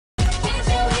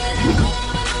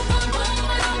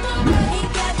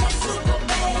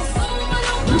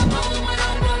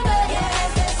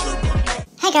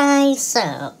Hi guys,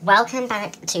 so welcome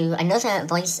back to another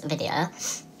voice video.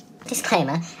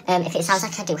 Disclaimer, if it sounds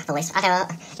like I do have a list, I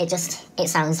don't, it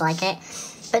sounds like it.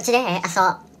 But today I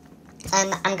thought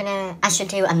I should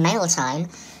do a mail time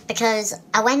because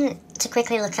I went to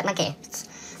quickly look at my gifts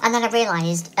and then I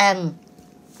realised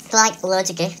like loads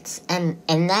of gifts in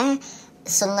there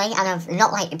suddenly, and I've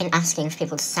not like been asking for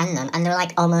people to send them, and they're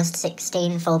like almost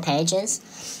 16 full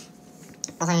pages.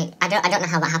 Like I don't know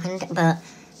how that happened, but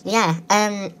yeah,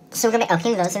 so we're going to be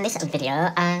opening those in this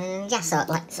video, and yeah, so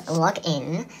let's log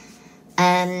in.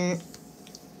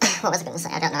 What was I going to say?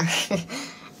 I don't know.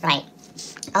 Right,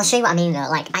 I'll show you what I mean though,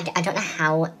 like, I don't know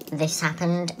how this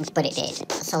happened, but it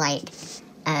did. So like,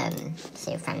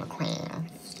 see if I'm a queen.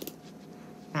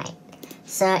 Right,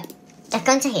 so I've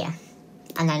gone to here,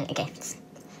 and then gifts.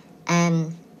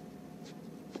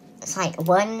 It's like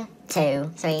 1,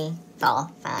 2, 3, 4,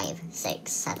 5,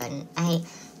 6, 7, 8,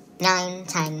 9,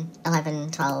 10,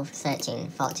 11, 12, 13,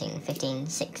 14, 15,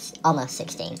 6, almost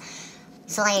 16.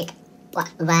 So like, what,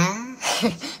 where?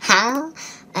 How?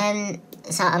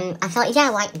 So I thought, yeah,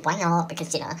 like, why not?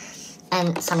 Because, you know,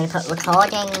 so I'm going to put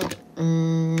recording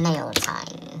mail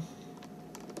time.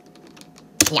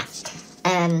 Yeah.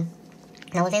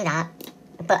 Now we'll do that.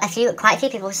 But quite a few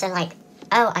people said like,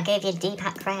 oh, I gave you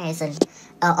D-pack rares and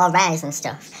or rares and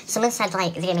stuff. Someone said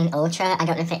like they mean ultra. I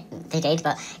don't know if they did,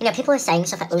 but you know, people were saying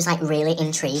stuff that was like really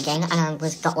intriguing, and I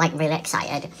got like really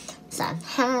excited. So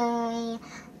hi,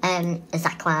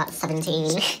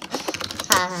 Zakwa17.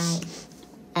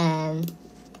 Hi.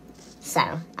 So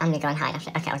I'm gonna go on high after.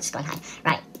 Okay, I'll just go on high.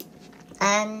 Right.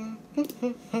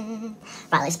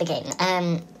 Right, let's begin.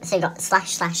 So you've got /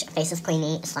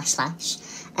 /FacelessQueenie /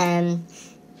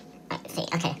 let's see,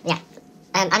 okay, yeah.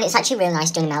 And it's actually really nice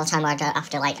doing mail time where I don't have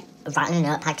to like write in a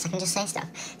notepad because I can just say stuff.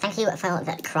 Thank you for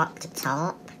the cropped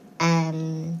top.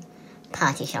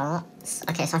 Party shorts.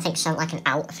 Okay, so I think show like an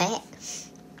outfit.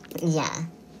 Yeah.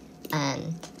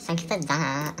 Thank you for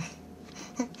that.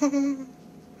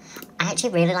 I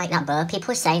actually really like that bow. People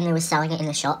were saying they were selling it in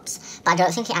the shops, but I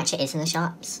don't think it actually is in the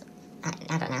shops.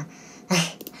 I don't know.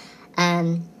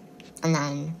 And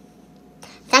then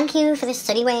thank you for the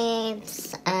sunny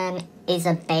waves,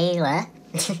 Isabella.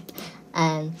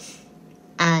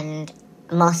 And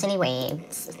more sunny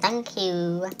waves. Thank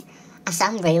you. I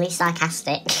sound really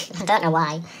sarcastic. I don't know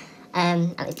why.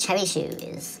 And with cherry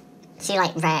shoes. See,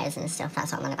 like rares and stuff.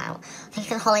 That's what I'm on about. Thank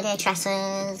you for the holiday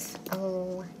tresses.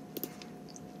 Oh.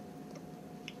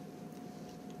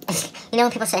 You know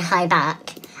when people say hi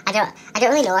back? I don't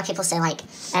really know why people say like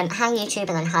hi YouTube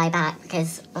and then hi back,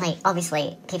 because like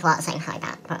obviously people aren't saying hi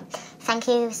back, but thank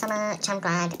you so much. I'm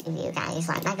glad you guys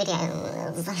like my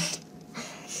videos.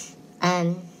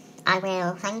 I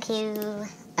will, thank you.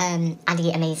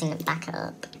 Addy amazing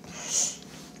backup.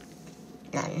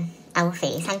 Then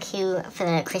Alfie, thank you for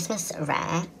the Christmas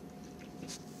rare.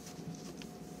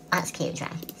 That's cute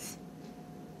dress.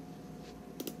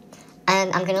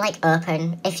 I'm gonna like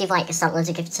open, if you've like sent loads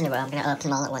of gifts in a row, I'm gonna open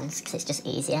them all at once because it's just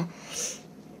easier.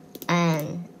 I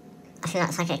think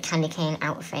that's like a candy cane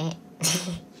outfit.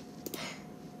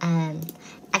 I'm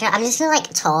just gonna like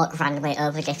talk randomly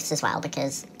over the gifts as well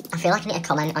because I feel like I need to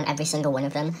comment on every single one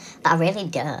of them, but I really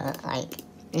don't, like,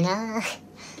 no.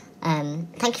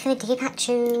 Thank you for the D-pack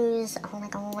shoes. Oh my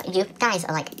god, you guys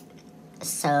are like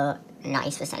so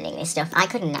nice for sending this stuff. I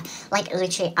couldn't, like,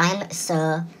 literally, I'm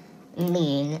so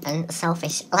mean and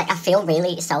selfish. Like, I feel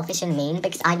really selfish and mean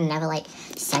because I'd never like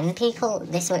send people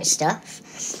this much stuff.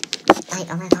 Like,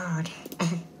 oh my god.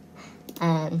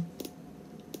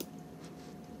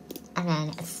 And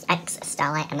then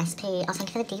Starlight MSP. Oh,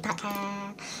 thank you for the D-pack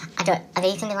hair. Are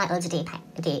these gonna be like loads of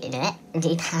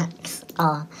D-packs?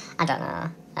 Oh, I don't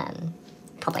know.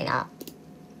 Probably not.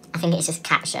 I think it's just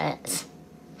cat shirts.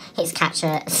 It's cat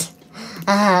shirts.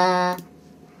 I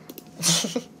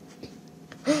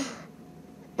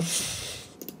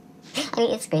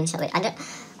need to screenshot it. I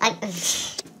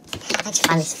just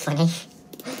find this funny.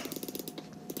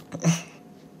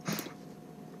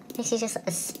 She just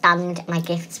spammed my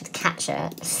gifts with cat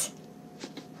shirts.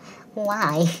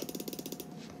 Why?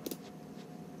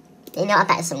 You know, I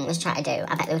bet someone was trying to do.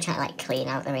 I bet they were trying to like clean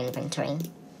out their inventory.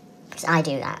 Because I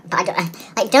do that, but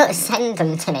don't send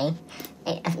them to me.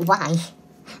 Why?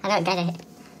 I don't get it.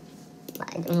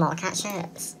 Like, more cat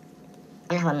shirts.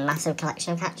 I have a massive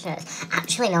collection of cat shirts.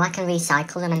 Actually, no, I can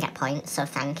recycle them and get points, so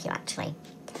thank you, actually.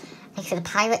 Thank you for the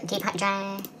pirate D-pack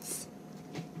dress.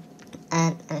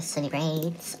 And the sunny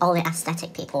braids. All the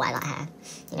aesthetic people wear that hair,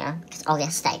 you know, because all the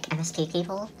aesthetic MSP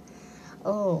people.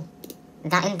 Oh,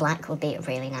 that in black would be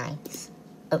really nice.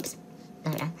 Oops,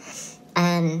 there we go.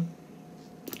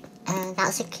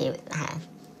 That's a cute hair.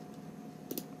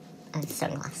 and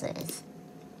sunglasses.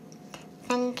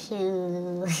 Thank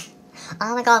you.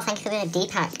 Oh my god, thank you for the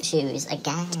Deepak shoes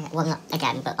again. Well, not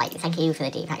again, but like, thank you for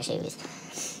the Deepak shoes.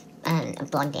 And a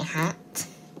blondie hat.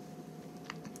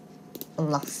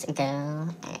 Lost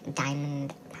girl.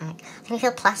 Diamond pack. Thank you for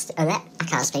the plastic. Oh, I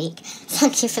can't speak.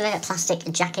 Thank you for the plastic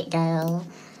jacket girl.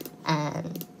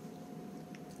 And.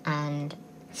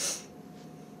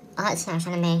 Oh, that's nice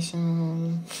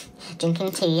animation.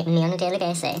 Drinking tea me on a daily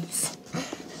basis.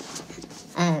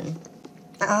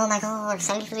 Oh my god,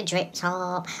 thank you for the drip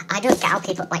top. I don't get how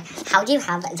people, like, how do you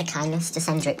have the kindness to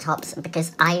send drip tops?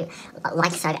 Because like I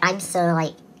said, I'm so,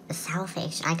 like,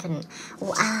 selfish. I couldn't,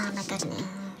 oh my goodness.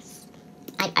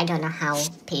 I don't know how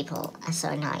people are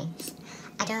so nice.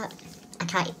 I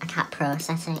can't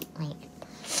process it, like.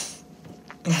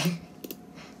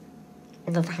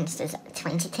 The hamster's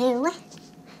 22. Oh,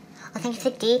 thank you for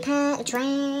the deeper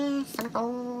dress. Oh my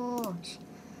gosh.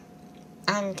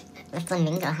 And the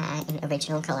flamingo hair in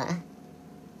original colour.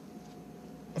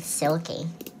 It's silky.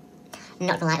 I'm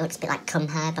not gonna lie, it looks a bit like cum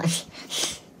hair, but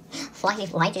why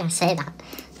did I say that?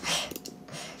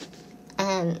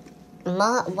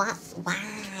 Why?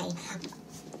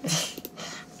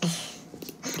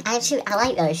 I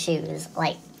like those shoes.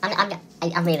 Like, I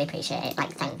really appreciate it.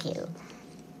 Like, thank you.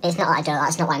 It's not that I don't.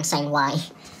 That's not why I'm saying why.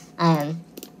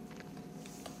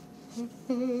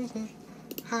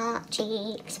 Heart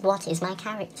cheeks. What is my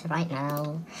character right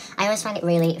now? I always find it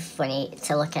really funny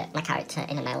to look at my character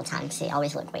in a Mailtime because it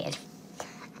always look weird.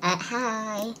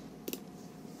 Hi.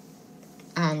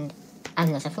 And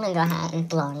another flamingo hair in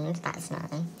blonde. That's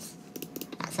nice.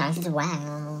 That's nice as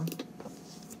well.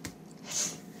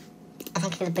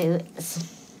 Thank you for the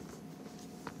boots.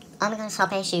 Oh my god,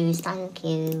 ßombae shoes, thank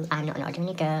you. I'm not an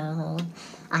ordinary girl.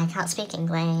 I can't speak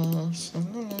English.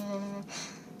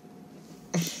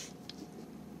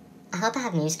 I hope I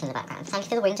have music in the background. Thank you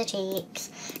for the winter cheeks.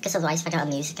 Because otherwise, if I don't have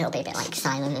music, it'll be a bit like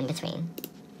silent in between.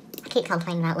 I keep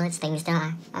complaining about loads of things, don't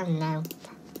I? Oh no.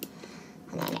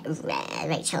 And then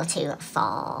Rachel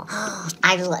 2-4.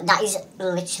 That is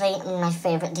literally my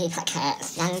favourite Deepak hair.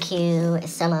 Thank you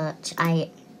so much. I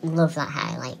love that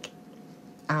hair. Like,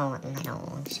 oh my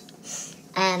gosh.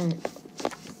 And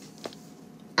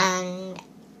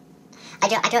I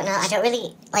don't know. I don't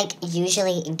really like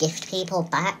usually gift people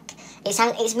back. It's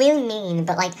really mean,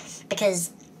 but like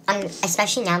because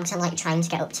especially now because I'm like trying to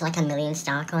get up to like 1 million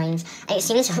star coins. And it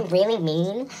seems really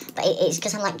mean, but it's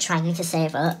because I'm like trying to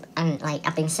save up, and like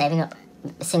I've been saving up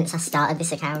since I started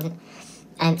this account,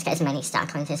 to get as many star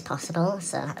coins as possible.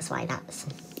 So that's why that's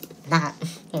that,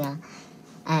 you know.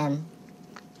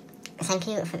 Thank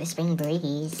you for the spring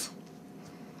breeze.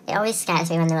 It always scares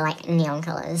me when they're like neon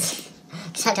colours,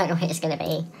 because I don't know what it's gonna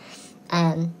be.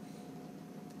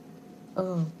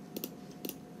 Ooh.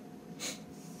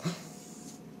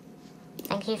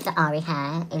 Thank you for the Ari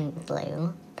hair in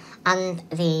blue. And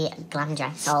the glam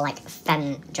dress, or like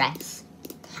femme dress.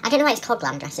 I don't know why it's called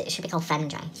glam dress, it should be called femme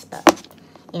dress, but,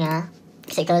 you know,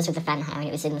 because it goes with the femme hair and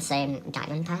it was in the same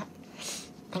diamond pack.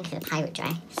 Thank you for the pirate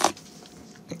dress.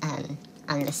 And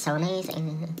the so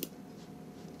amazing.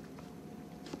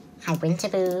 High winter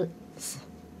boots.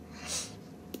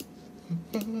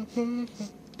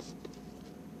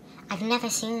 I've never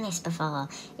seen this before.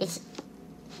 Is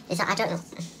that, I don't know.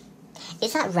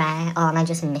 Is that rare, or am I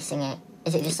just missing it?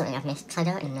 Is it just something I've missed? Because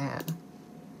I don't know.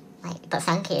 Like, but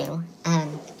thank you. I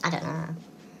don't know.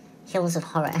 Hills of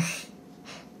Horror.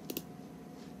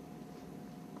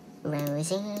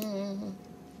 Rosie.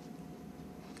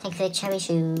 Thank you for the cherry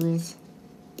shoes.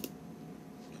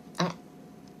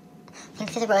 Thank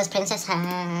you for the rose princess hair.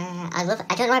 I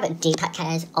don't know why, but Deepak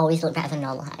hairs always look better than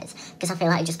normal hairs. Because I feel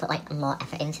like I just put, like, more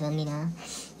effort into them, you know?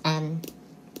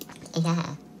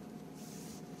 Yeah.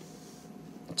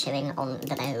 Chilling on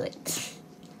the boat.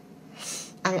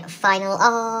 And final,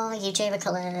 oh, YouTuber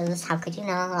colours, how could you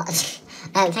not?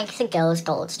 Thank you for girls'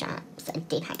 gold straps,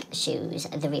 Deepak shoes,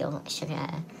 the real sugar.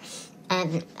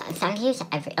 Thank you to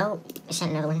oh, I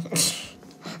sent another one.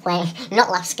 Wait, not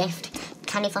last gift.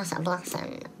 Candy Floss at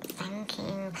Blossom. Thank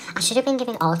you. I should have been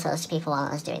giving autos to people while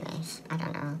I was doing this. I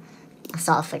don't know. I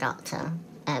sort of forgot to,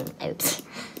 oops.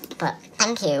 But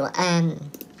thank you.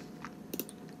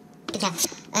 Yeah,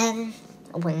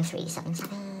 1377.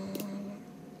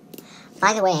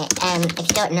 By the way, if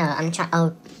you don't know, I'm trying,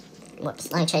 oh,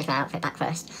 whoops, let me change my outfit back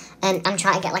first. I'm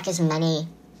trying to get, like, as many,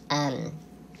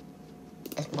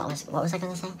 what was I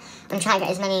going to say? I'm trying to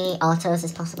get as many autos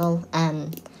as possible,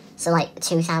 so, like,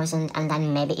 2,000, and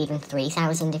then maybe even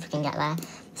 3,000 if we can get there.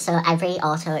 So every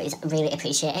auto is really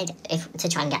appreciated to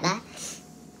try and get there.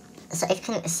 So if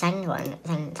you can send one,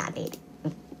 then that'd be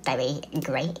very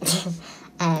great.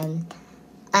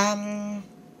 I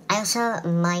also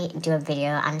might do a video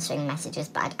answering messages,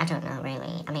 but I don't know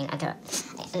really. I mean,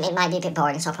 it might be a bit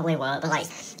boring, so I probably won't, but like,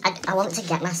 I want to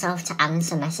get myself to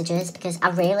answer messages, because I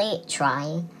really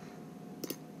try.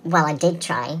 Well, I did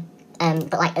try,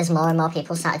 but like, as more and more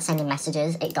people started sending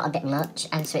messages, it got a bit much,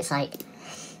 and so it's like,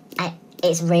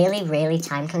 it's really, really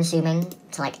time consuming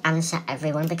to like answer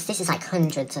everyone, because this is like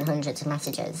hundreds and hundreds of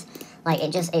messages. Like,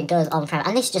 it goes on forever,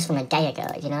 and this is just from a day ago,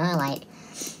 you know, like,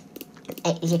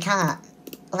 you can't,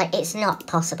 like, it's not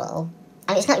possible,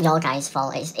 and it's not your guys'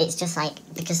 fault, it's just like,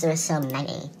 because there are so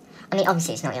many. I mean,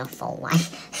 obviously it's not your fault, like,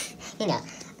 you know,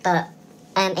 but,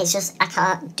 it's just, I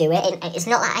can't do it. It's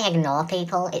not that I ignore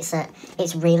people, it's that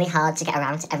it's really hard to get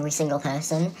around to every single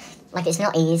person. Like, it's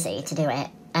not easy to do it,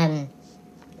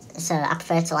 so I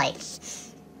prefer to, like,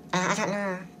 I don't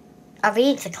know, I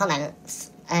read the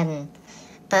comments,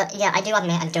 but yeah, I do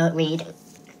admit I don't read,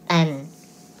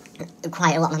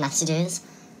 quite a lot of my messages,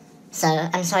 so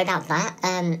I'm sorry about that,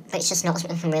 but it's just not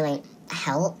something that can really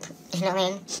help, you know what I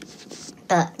mean?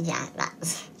 But yeah,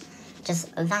 that's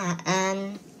just that.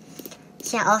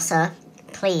 So yeah, also,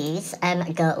 please,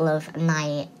 go love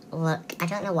my look. I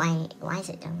don't know why is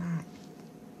it done that?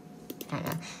 I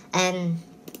don't know.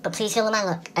 But please go love my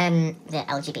look, the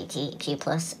LGBTQ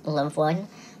plus love one,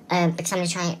 because I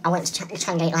want to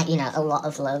try and get, like, you know, a lot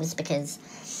of loves, because,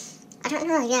 I don't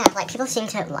know, yeah, like, people seem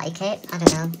to like it, I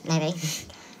don't know, maybe.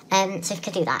 So if you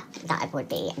could do that, that would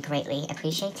be greatly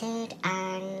appreciated,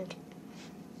 and,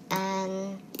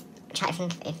 try to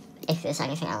think if there's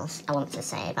anything else I want to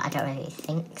say, but I don't really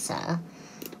think so.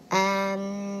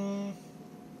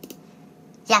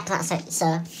 Yeah, but that's it,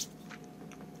 so,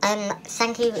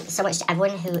 thank you so much to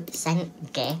everyone who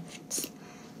sent gifts.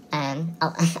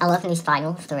 I'll open these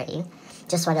final 3,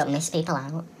 just so I don't miss people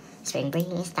out. Spring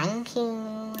Breeze, thank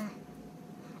you.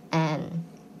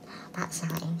 That's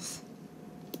nice.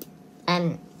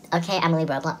 Okay, Emily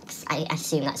Roblox, I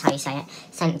assume that's how you say it,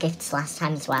 sent gifts last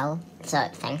time as well, so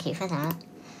thank you for that.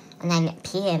 And then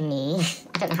Me,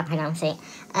 I don't know how to pronounce it,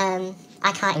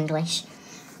 I can't English.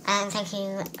 Thank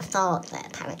you for the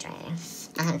paragraphs,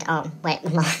 and, wait,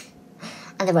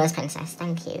 and the Rose Princess,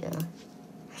 thank you.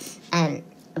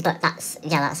 But that's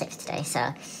it for today,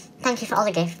 so thank you for all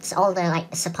the gifts, all the,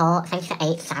 like, support, thank you for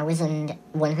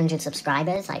 8,100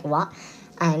 subscribers, like, what?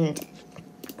 And,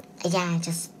 yeah,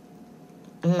 just,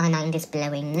 my mind is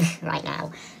blowing right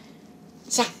now.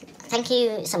 So, yeah, thank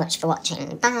you so much for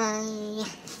watching, bye!